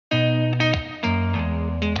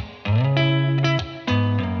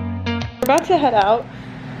about to head out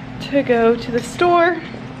to go to the store.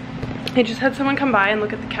 I just had someone come by and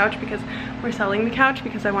look at the couch because we're selling the couch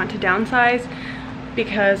because I want to downsize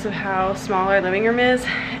because of how small our living room is,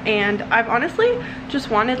 and I've honestly just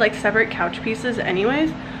wanted like separate couch pieces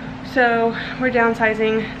anyways, so we're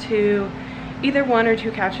downsizing to either 1 or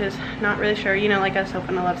 2 couches, not really sure, you know, like a sofa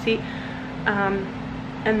and a love seat, and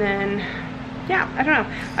then yeah, I don't know,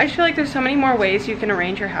 I just feel like there's so many more ways you can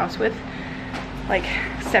arrange your house with like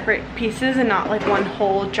separate pieces and not like one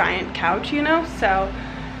whole giant couch, you know. So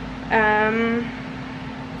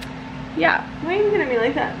yeah, why are you looking at me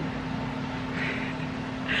like that?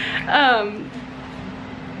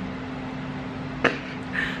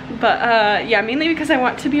 Yeah, mainly because I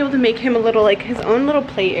want to be able to make him a little, like, his own little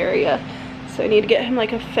play area. So I need to get him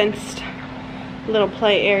like a fenced little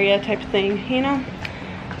play area type thing, you know.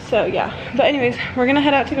 So yeah, but anyways, we're gonna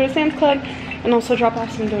head out to go to Sam's Club and also drop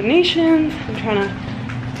off some donations. I'm trying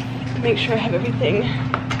to make sure I have everything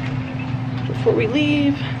before we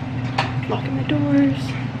leave, locking the doors.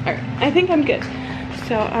 All right, I think I'm good.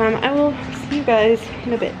 So I will see you guys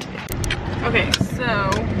in a bit. Okay, so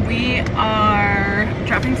we are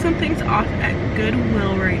dropping some things off at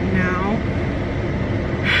Goodwill right now.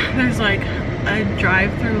 There's like a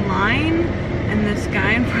drive-through line, and this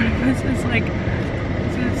guy in front of us is like,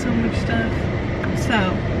 he's got so much stuff.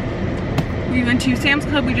 So we went to Sam's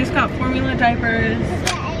Club. We just got formula diapers,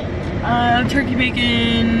 turkey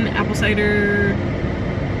bacon, apple cider,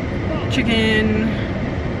 chicken.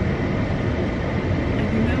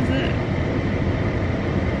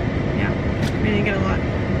 We didn't get a lot.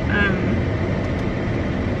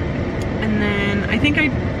 And then I think I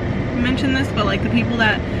mentioned this, but like the people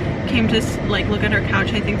that came to like look at our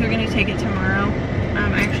couch, I think they're gonna take it tomorrow.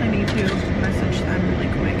 I actually need to message them really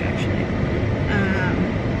quick actually.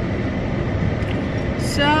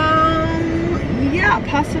 So yeah,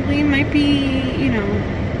 possibly might be, you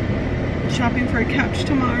know, shopping for a couch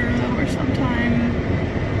tomorrow or sometime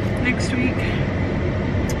next week.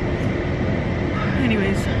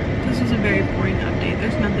 Anyways, this was a very boring update.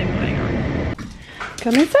 There's nothing going on.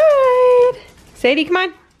 Come inside. Sadie, come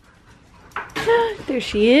on. There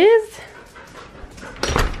she is.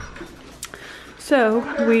 So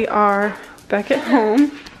we are back at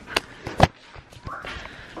home.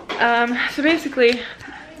 So basically,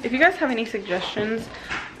 if you guys have any suggestions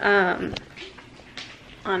on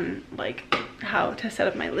like how to set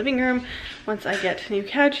up my living room once I get new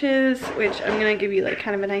couches, which I'm gonna give you like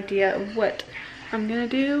kind of an idea of what I'm gonna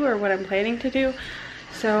do or what I'm planning to do.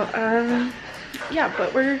 So yeah,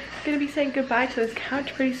 but we're gonna be saying goodbye to this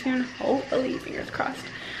couch pretty soon, hopefully, fingers crossed.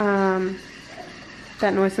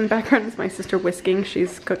 That noise in the background is my sister whisking.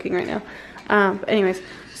 She's cooking right now. But anyways,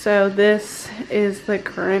 so this is the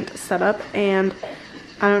current setup, and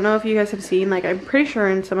I don't know if you guys have seen, like, I'm pretty sure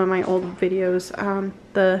in some of my old videos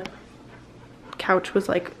the couch was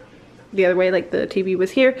like the other way, like the TV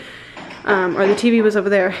was here. Or the TV was over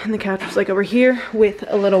there and the couch was like over here with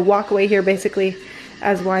a little walkway here, basically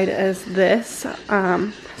as wide as this.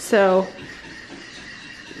 So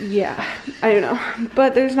yeah, I don't know,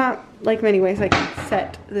 but there's not like many ways I can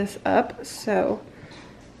set this up, so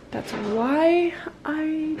that's why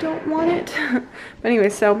I don't want it. But anyway,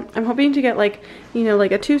 so I'm hoping to get like, you know,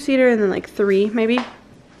 like a 2-seater and then like 3 maybe,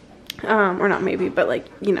 or not maybe, but like,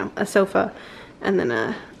 you know, a sofa and then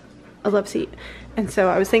a love seat. And so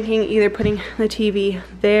I was thinking either putting the TV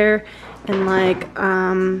there and like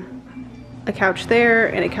a couch there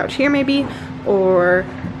and a couch here maybe, or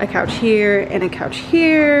a couch here and a couch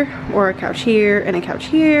here, or a couch here and a couch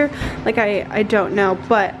here. Like I don't know,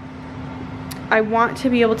 but I want to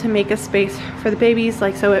be able to make a space for the babies,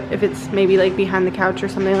 like, so if it's maybe like behind the couch or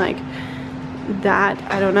something like that,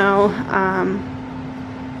 I don't know,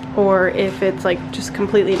 or if it's like just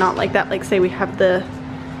completely not like that, like say we have the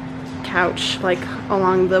couch like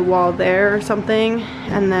along the wall there or something,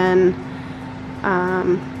 and then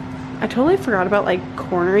I totally forgot about like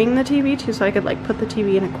cornering the TV too, so I could like put the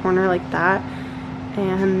TV in a corner like that.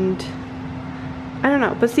 And I don't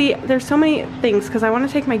know, but see, there's so many things, because I want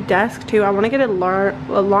to take my desk too. I want to get a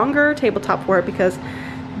longer tabletop for it, because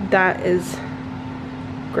that is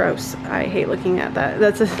gross. I hate looking at that.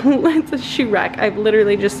 That's it's a shoe rack. I've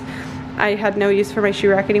literally just, I had no use for my shoe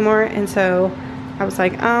rack anymore, and so I was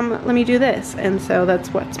like, let me do this. And so that's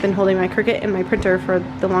what's been holding my Cricut and my printer for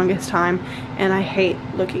the longest time, and I hate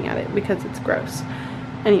looking at it because it's gross.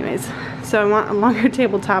 Anyways, so I want a longer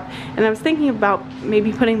tabletop, and I was thinking about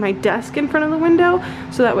maybe putting my desk in front of the window,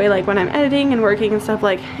 so that way like when I'm editing and working and stuff,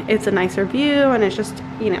 like it's a nicer view, and it's just,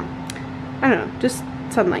 you know, I don't know, just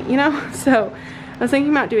sunlight, you know. So I was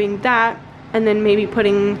thinking about doing that, and then maybe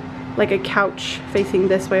putting like a couch facing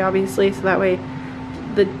this way, obviously, so that way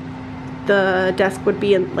the desk would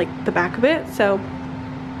be in like the back of it. So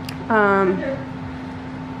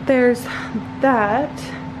there's that.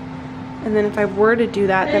 And then if I were to do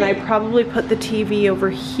that, then I'd probably put the TV over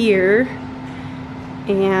here.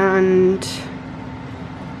 And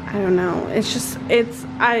I don't know, it's just, it's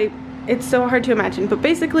so hard to imagine. But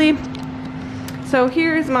basically, so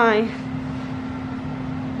here's my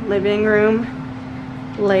living room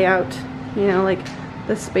layout, you know, like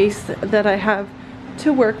the space that I have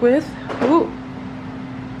to work with. Ooh,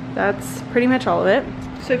 that's pretty much all of it.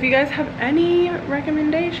 So if you guys have any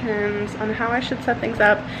recommendations on how I should set things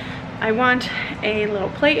up, I want a little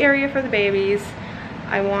play area for the babies.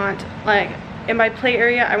 I want, like, in my play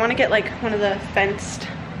area, I want to get like one of the fenced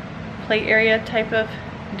play area type of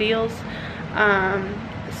deals.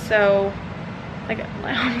 So like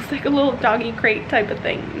almost like a little doggy crate type of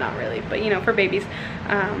thing. Not really, but you know, for babies.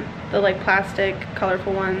 The like plastic,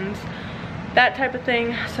 colorful ones. That type of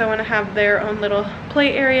thing. So I want to have their own little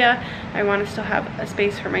play area. I want to still have a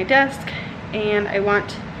space for my desk. And I want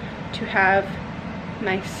to have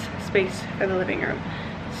nice space for the living room.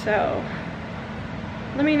 So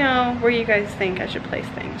let me know where you guys think I should place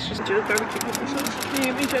things. Just do the barbecue positions. Can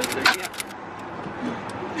you give me just yeah.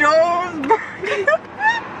 Jones!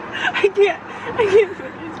 I can't finish.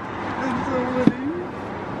 It's so funny.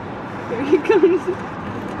 There he comes.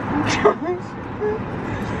 Jones.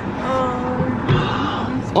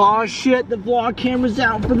 Oh shit, the vlog camera's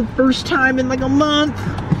out for the first time in like a month.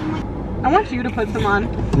 I want you to put them on.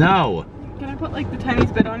 No. Can I put like the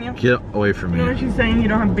tiniest bit on you? Get away from me. You know what she's saying? You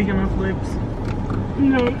don't have big enough lips.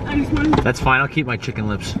 No, I just want to. That's fine, I'll keep my chicken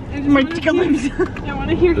lips. My chicken lips. I want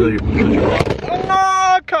to hear you. Oh,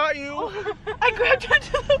 I caught you. I grabbed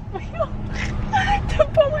onto the wheel to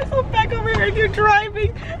pull myself back over here. You're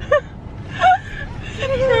driving.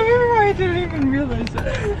 I didn't even realize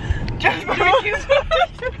that. Just barbecues.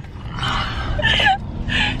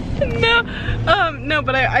 No,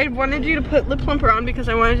 but I wanted you to put lip plumper on because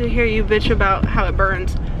I wanted to hear you bitch about how it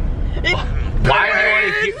burns.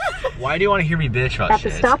 Why do you want to hear me bitch about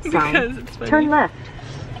shit? At the stop sign, turn left.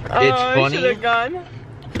 It's funny. I should have gone.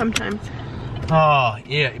 Sometimes. Oh,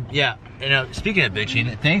 yeah. And speaking of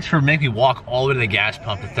bitching, thanks for making me walk all the way to the gas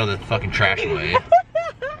pump to throw the fucking trash away.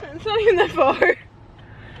 It's not even that far.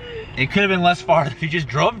 It could have been less far if you just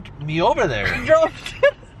drove me over there. Drove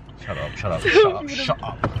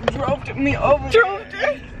me over.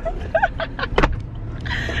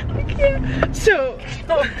 I can't. So,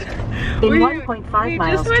 in 1.5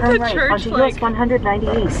 miles, turn right onto US 190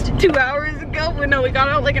 East. 2 hours ago? Well, no, we got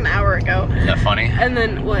out like an hour ago. Isn't that funny? And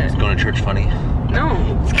then what? Is going to church funny? No.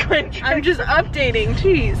 I'm just updating,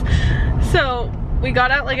 jeez. So, we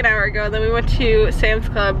got out like an hour ago, then we went to Sam's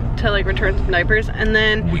Club to like return some diapers, and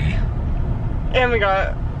then And we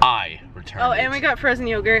got and we got frozen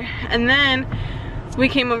yogurt, and then we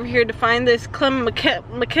came over here to find this Clem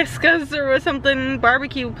McKiska's or something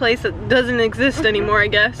barbecue place that doesn't exist anymore, I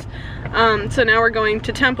guess. So now we're going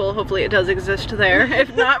to Temple. Hopefully it does exist there.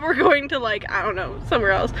 If not, we're going to like, I don't know,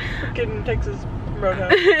 somewhere else. freaking Texas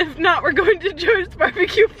Roadhouse. If not, we're going to Joe's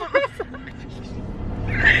barbecue.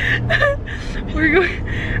 We're going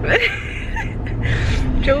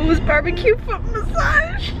Joe's barbecue foot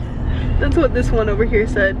massage. That's what this one over here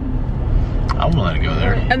said. I won't let it go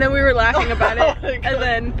there. And then we were laughing about it, and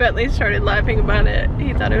then Bentley started laughing about it.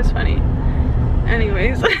 He thought it was funny.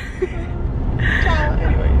 Anyways.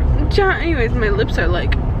 Anyways, my lips are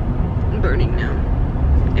like burning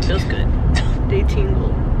now. It feels good. They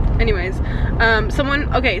tingle. Anyways,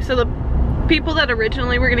 okay, so the people that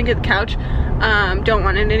originally were gonna get the couch don't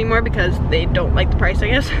want it anymore because they don't like the price, I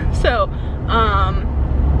guess. So,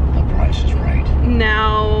 the price is right.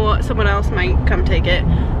 Now someone else might come take it.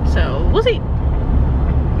 So we'll see.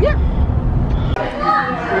 Yeah.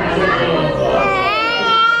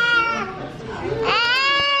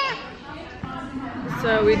 So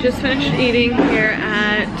we just finished eating here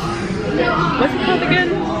at, what's it called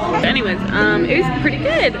again? Anyways, it was pretty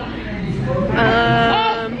good.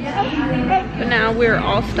 But now we're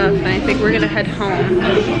all stuffed and I think we're gonna head home.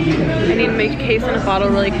 I need to make a case and a bottle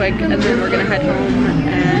really quick and then we're gonna head home,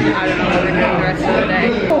 and I don't know what we're doing the rest of the day.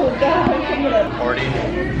 Party.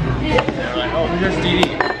 They were like, oh, here's DD.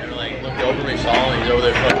 They were like, looked over, they saw him, he's over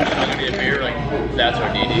there fucking chugging me a beer, like, that's our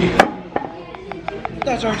DD.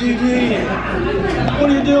 That's our DD. What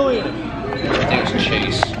are you doing? Thanks,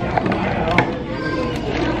 Chase.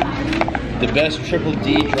 The best triple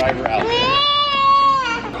D driver out there.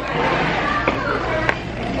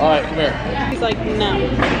 Alright, come here. He's like, no.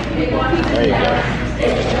 There you go.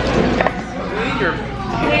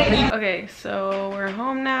 Okay, so we're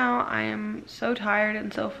home now. I am so tired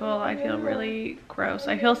and so full. I feel really gross.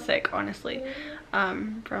 I feel sick, honestly,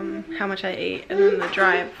 from how much I ate. And then the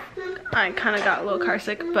drive, I kind of got a little car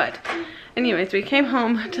sick. But anyways, we came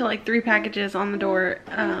home to like 3 packages on the door,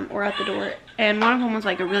 or at the door. And one of them was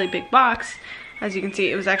like a really big box. As you can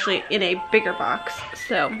see, it was actually in a bigger box.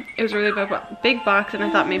 So it was a really big box, and I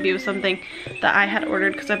thought maybe it was something that I had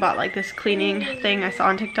ordered because I bought like this cleaning thing I saw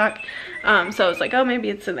on TikTok. So I was like, oh, maybe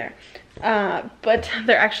it's in there. But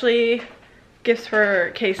they're actually gifts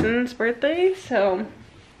for Kaysen's birthday. So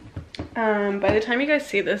by the time you guys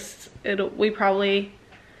see this, we probably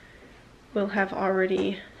will have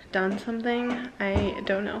already done something. I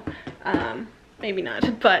don't know. Maybe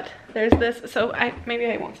not, but there's this. So maybe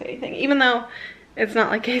I won't say anything, even though it's not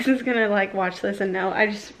like Kaysen's gonna like watch this and know. I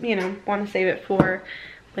just, you know, want to save it for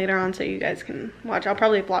later on so you guys can watch. I'll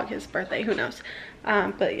probably vlog his birthday, who knows.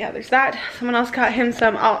 But yeah, there's that. Someone else got him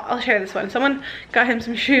some, I'll share this one. Someone got him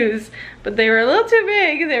some shoes, but they were a little too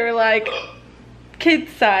big. They were like kid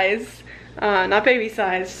size, not baby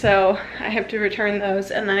size. So I have to return those,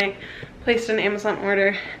 and then I placed an Amazon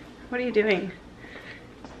order. What are you doing?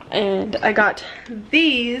 And I got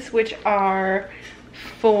these, which are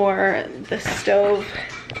for the stove.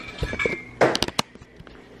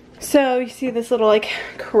 So you see this little like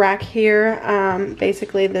crack here.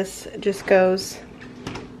 Basically this just goes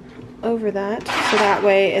over that, so that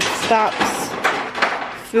way it stops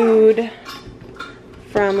food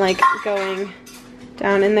from like going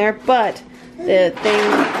down in there. But the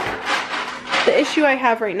issue I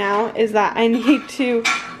have right now is that I need to,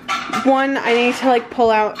 I need to like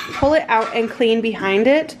pull it out and clean behind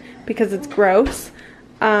it because it's gross.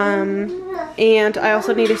 And I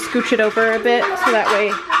also need to scooch it over a bit so that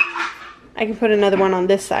way I can put another one on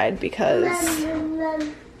this side because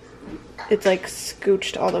it's like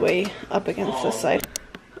scooched all the way up against this side.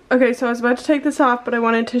 Okay, so I was about to take this off, but I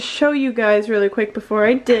wanted to show you guys really quick before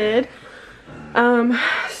I did.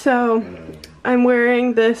 So I'm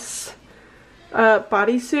wearing this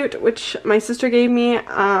bodysuit, which my sister gave me.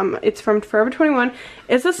 It's from Forever 21.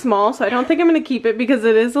 It's a small, so I don't think I'm gonna keep it because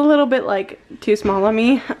it is a little bit like too small on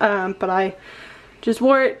me. But I just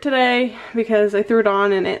wore it today because I threw it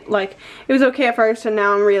on and it was okay at first, and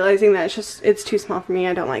now I'm realizing that it's too small for me.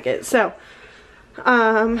 I don't like it. So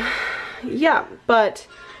yeah, but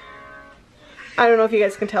I don't know if you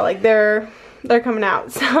guys can tell, like they're coming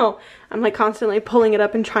out, so I'm like constantly pulling it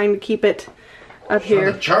up and trying to keep it up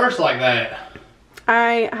here. Church like that.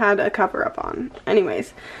 I had a cover up on.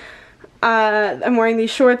 Anyways, I'm wearing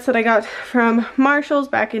these shorts that I got from Marshall's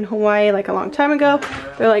back in Hawaii like a long time ago.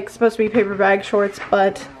 They're like supposed to be paper bag shorts,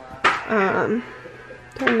 but they're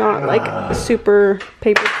not like super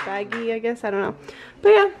paper baggy, I guess. I don't know. But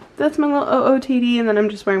yeah, that's my little OOTD, and then I'm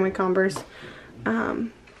just wearing my Converse.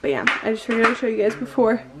 But yeah, I just figured I'd show you guys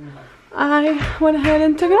before I went ahead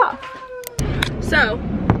and took it off. So,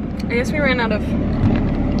 I guess we ran out of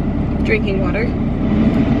drinking water.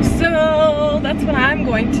 So that's what I'm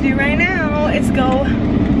going to do right now, is go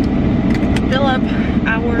fill up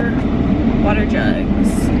our water jugs.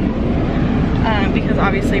 Because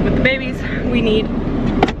obviously with the babies, we need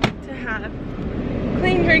to have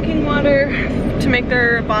clean drinking water to make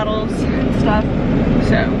their bottles and stuff.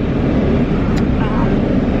 So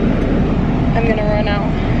I'm gonna run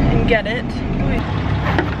out and get it.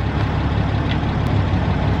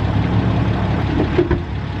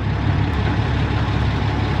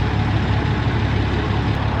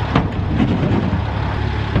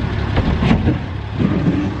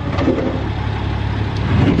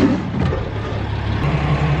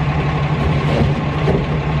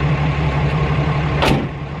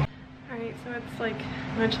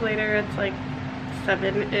 Much later, it's like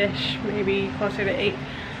 7-ish, maybe closer to 8,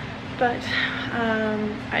 but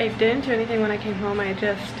I didn't do anything when I came home. I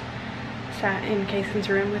just sat in Kaysen's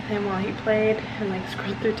room with him while he played and like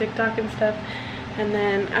scrolled through TikTok and stuff, and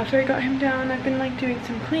then after I got him down, I've been like doing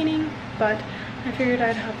some cleaning, but I figured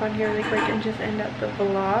I'd hop on here really quick and just end up the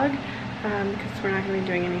vlog because we're not going to be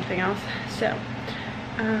doing anything else. So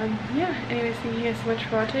yeah, anyways, thank you guys so much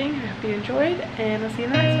for watching. I hope you enjoyed, and I'll see you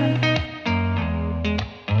in the next one.